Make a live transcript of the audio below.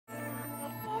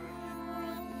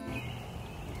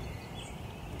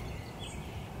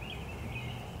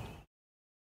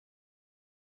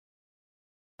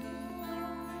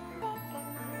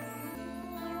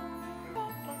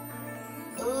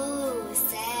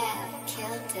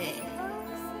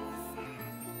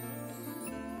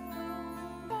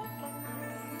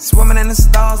Swimming in the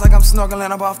stars like I'm snorkeling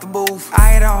up off the booth.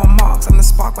 I hit all marks, I'm the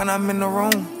spark when I'm in the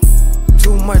room.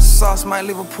 Too much sauce might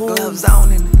leave a pool. Gloves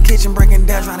on in the kitchen, breaking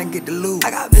down, trying to get the loot. I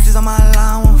got bitches on my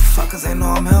line, won't fuck cause they know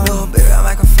I'm him. Little baby, I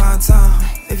make a fine time.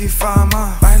 If you find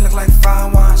mine, might look like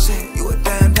fine wine. Shit, you a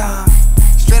damn dime.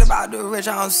 Straight about the rich,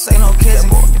 I don't say no kissing.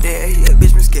 That boy there, yeah,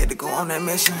 bitch been scared to go on that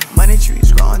mission. Money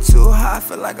trees growing too high, I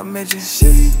feel like a midget.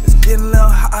 Shit, it's getting a little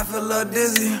hot, I feel a little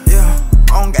dizzy. Yeah,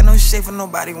 I don't got no shit for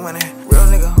nobody winning. Real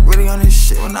nigga, really on this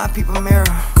shit when I peep a mirror.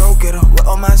 Go get her, with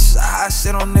all my shit, I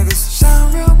shit on niggas.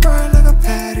 Shine real bright like a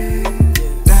patty.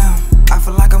 Damn, I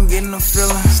feel like I'm getting a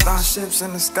feeling. Starships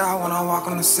in the sky when I walk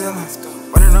on the ceiling.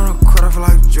 Running on the court, I feel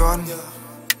like Jordan.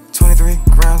 23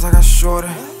 grams, I got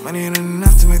shorter. Money ain't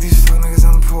enough to make these fuck niggas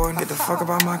important. Get the fuck up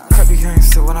out my cup, you can't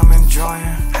see what I'm enjoying.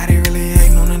 How they really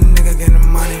hating on a nigga getting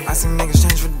money? I see niggas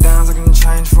change for downs, I can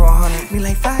change for 100. Me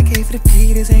like 5K for the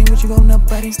P, this ain't what you gon' up,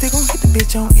 buddy. Still gon' hit the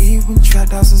bitch on E when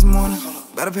trapped out this morning.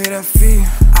 Better pay that fee.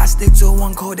 I stick to a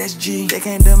one code, that's G. They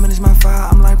can't diminish my fire,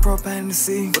 I'm like propane to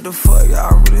see. What the fuck,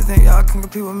 y'all really think y'all can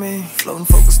compete with me? Floating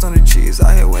focused on the cheese,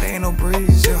 out here where there ain't no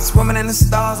breeze, yeah. Swimming in the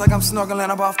stars like I'm snorkeling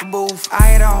up off the booth.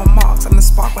 I hit all marks, I'm the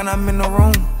spark when I'm in the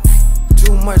room.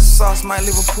 Too much sauce might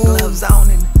leave a pool. Gloves on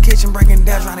in the kitchen, breaking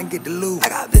down, trying to get the loot. I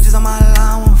got bitches on my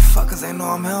line, won't fuck cause they know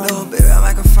I'm him. Little baby,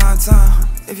 I make a fine time.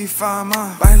 If you find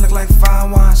mine, body look like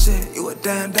fine wine. Shit, you a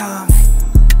damn dime.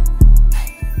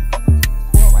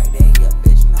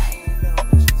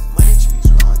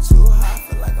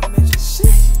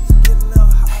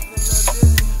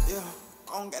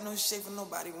 I don't got no shit for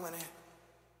nobody winning.